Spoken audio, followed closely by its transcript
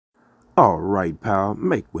All right, pal,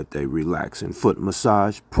 make with a relaxing foot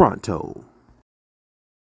massage pronto.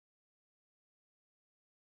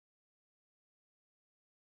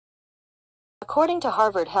 According to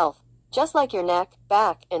Harvard Health, just like your neck,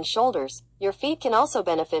 back, and shoulders, your feet can also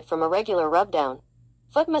benefit from a regular rub-down.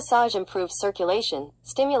 Foot massage improves circulation,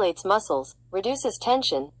 stimulates muscles, reduces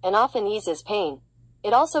tension, and often eases pain.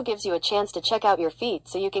 It also gives you a chance to check out your feet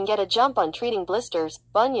so you can get a jump on treating blisters,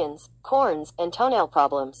 bunions, corns, and toenail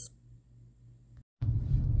problems.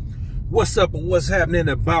 What's up and what's happening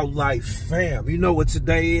about life, fam? You know what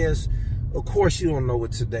today is? Of course you don't know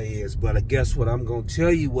what today is, but I guess what? I'm going to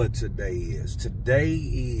tell you what today is. Today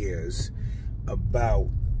is about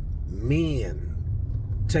men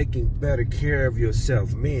taking better care of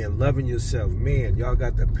yourself. Men loving yourself. Men, y'all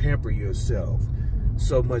got to pamper yourself.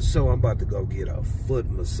 So much so I'm about to go get a foot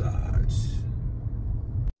massage.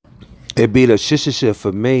 It be the shit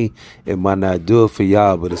for me. It might not do it for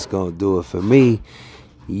y'all, but it's going to do it for me.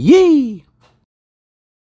 Yee!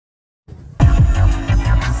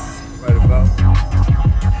 Right about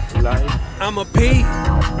life. I'm a P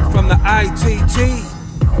from the ITT.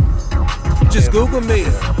 Just Google me.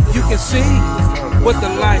 You can see what the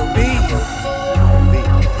life be.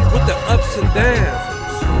 With the ups and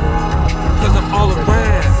downs. Cause I'm all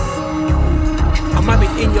around. I might be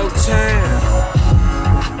in your town.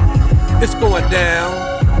 It's going down.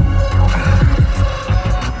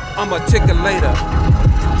 I'm a tickler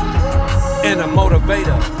and a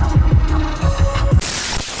motivator.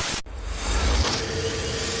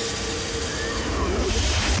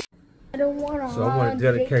 So I want to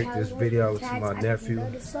dedicate this video to my nephew,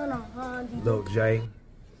 Lil Jay.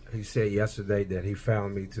 He said yesterday that he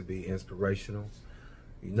found me to be inspirational.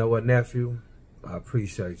 You know what, nephew? I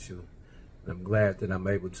appreciate you. And I'm glad that I'm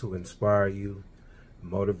able to inspire you,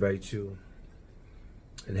 motivate you,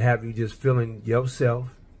 and have you just feeling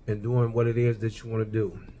yourself and doing what it is that you want to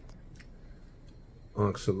do.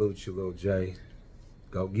 Salute you, Lil J.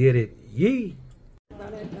 Go get it. Yee!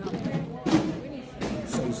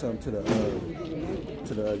 Say something to the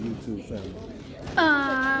YouTube family.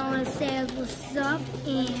 I want to say what's up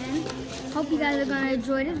and hope you guys are going to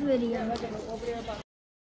enjoy this video.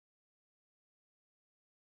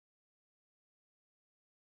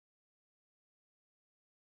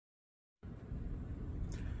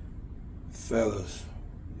 Fellas,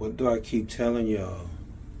 what do I keep telling y'all?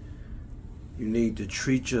 You need to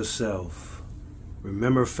treat yourself.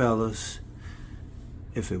 Remember, fellas,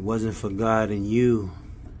 if it wasn't for God and you,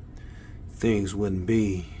 things wouldn't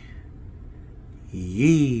be.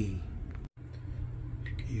 Yee.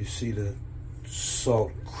 You see the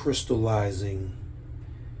salt crystallizing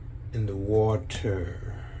in the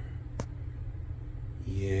water.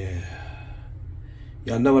 Yeah.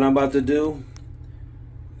 Y'all know what I'm about to do?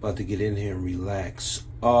 About to get in here and relax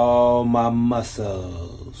all my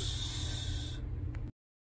muscles.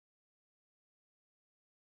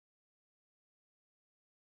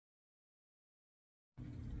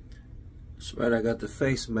 That's right, I got the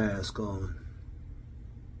face mask on.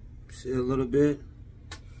 See a little bit?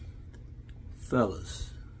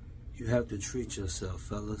 Fellas, you have to treat yourself,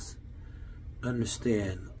 fellas.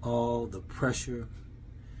 Understand all the pressure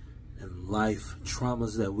and life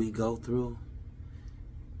traumas that we go through.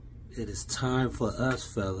 It is time for us,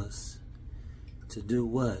 fellas, to do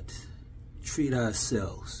what? Treat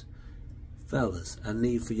ourselves. Fellas, I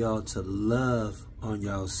need for y'all to love on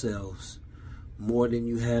yourselves more than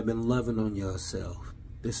you have been loving on yourself.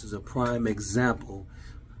 This is a prime example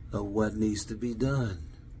of what needs to be done.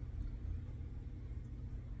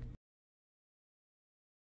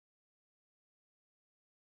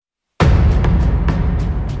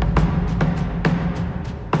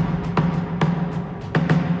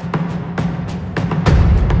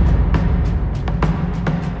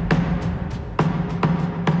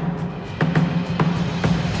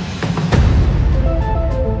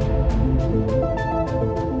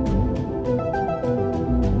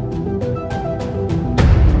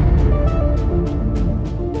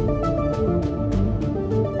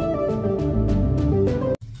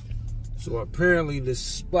 So apparently this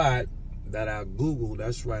spot that I Googled,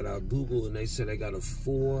 that's right, I Googled, and they said they got a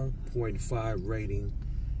 4.5 rating,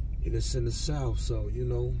 and it's in the South. So, you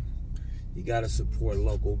know, you got to support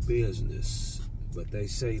local business. But they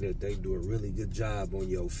say that they do a really good job on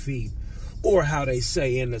your feet, or how they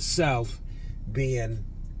say in the South, being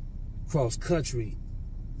cross country,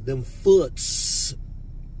 them foots.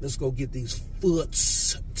 Let's go get these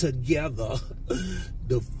foots together.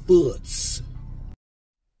 The foots.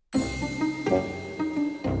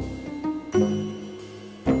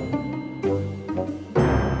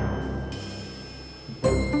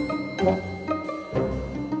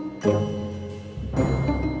 My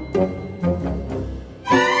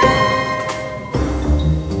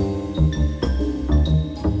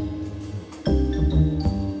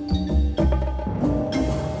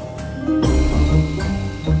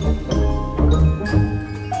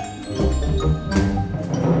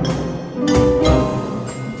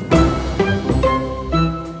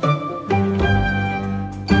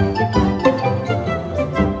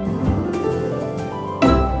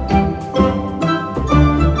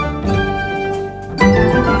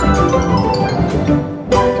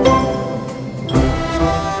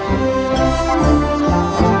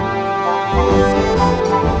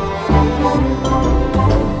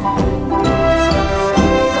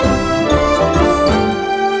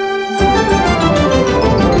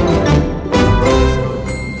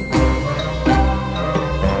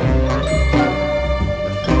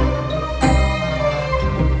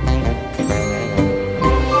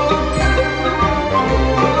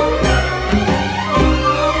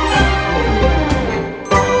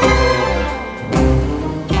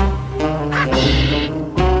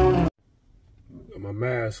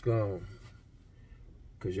mask on,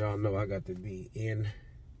 because y'all know I got to be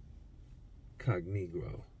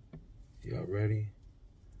incognito. Y'all ready?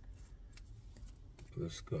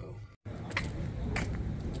 Let's go.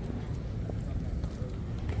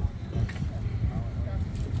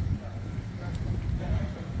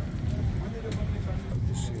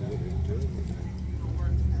 Let's see what it do.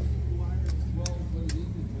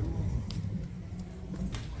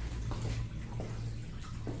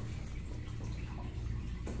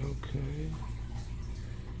 Okay.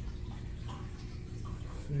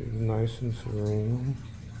 Nice and serene.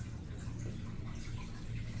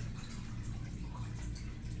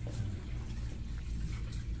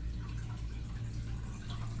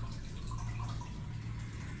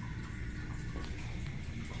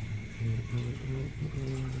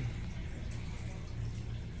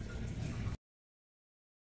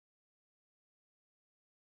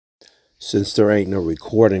 Since there ain't no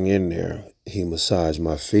recording in there, he massaged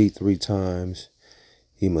my feet 3 times.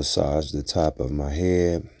 He massaged the top of my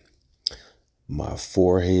head, my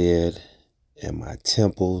forehead, and my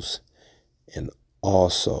temples. And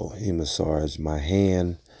also, he massaged my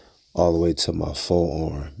hand all the way to my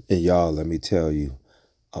forearm. And y'all, let me tell you,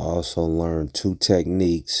 I also learned 2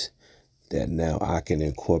 techniques that now I can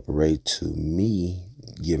incorporate to me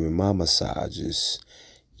giving my massages.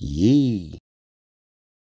 Yee.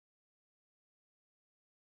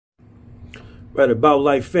 Right about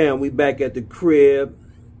life, fam. We back at the crib.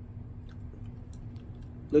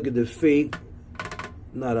 Look at the feet.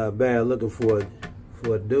 Not that bad looking for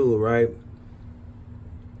a dude, right?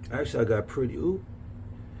 Actually, I got pretty. Ooh,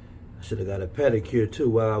 I should have got a pedicure too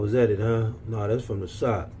while I was at it, huh? No, that's from the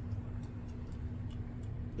sock.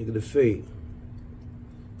 Look at the feet.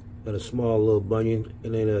 Got a small little bunion.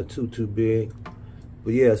 It ain't too big.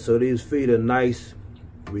 But yeah, so these feet are nice,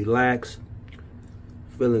 relaxed,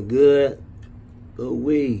 feeling good. Oh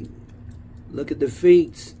wee. Look at the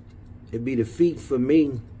feet. It'd be the feet for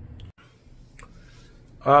me.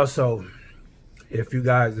 Also, if you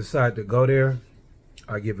guys decide to go there,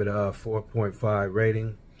 I give it a 4.5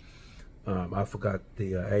 rating. I forgot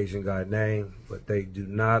the Asian guy name, but they do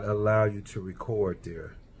not allow you to record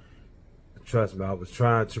there. Trust me, I was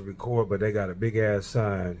trying to record, but they got a big ass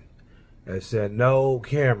sign that said no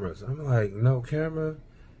cameras. I'm like, no camera?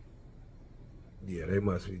 Yeah, they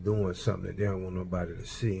must be doing something that they don't want nobody to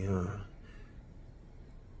see, huh?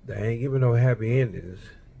 They ain't giving no happy endings.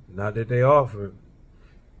 Not that they offer,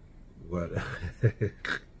 but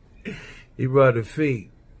he brought the feet.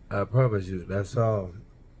 I promise you, that's all.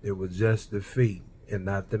 It was just the feet and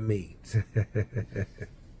not the meat.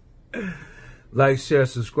 Like, share,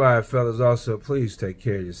 subscribe, fellas. Also, please take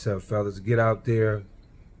care of yourself, fellas. Get out there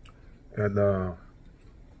and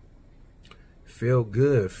feel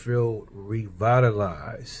good, feel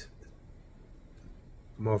revitalized.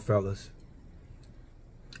 Come on, fellas.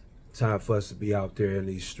 Time for us to be out there in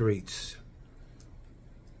these streets.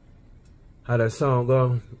 How that song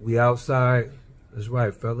go? We outside. That's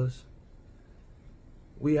right, fellas.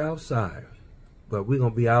 We outside. But we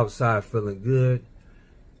gonna be outside feeling good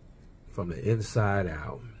from the inside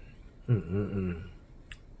out.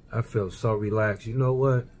 I feel so relaxed. You know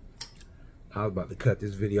what? I was about to cut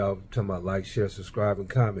this video off, talking about like, share, subscribe, and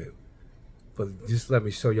comment. But just let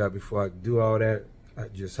me show y'all before I do all that,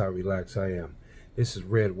 just how relaxed I am. This is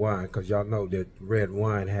red wine, because y'all know that red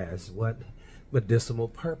wine has what? Medicinal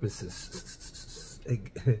purposes.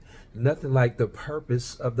 Nothing like the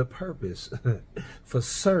purpose of the purpose. For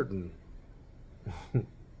certain.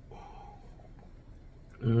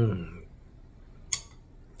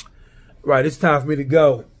 Right, it's time for me to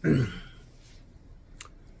go.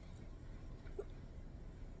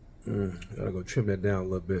 Gotta go trim that down a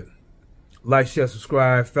little bit. Like, share,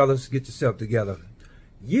 subscribe. Fellas, get yourself together.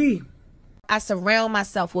 Yee. I surround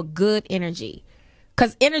myself with good energy,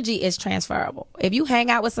 because energy is transferable. If you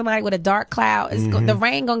hang out with somebody with a dark cloud, the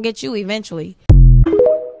rain gonna get you eventually.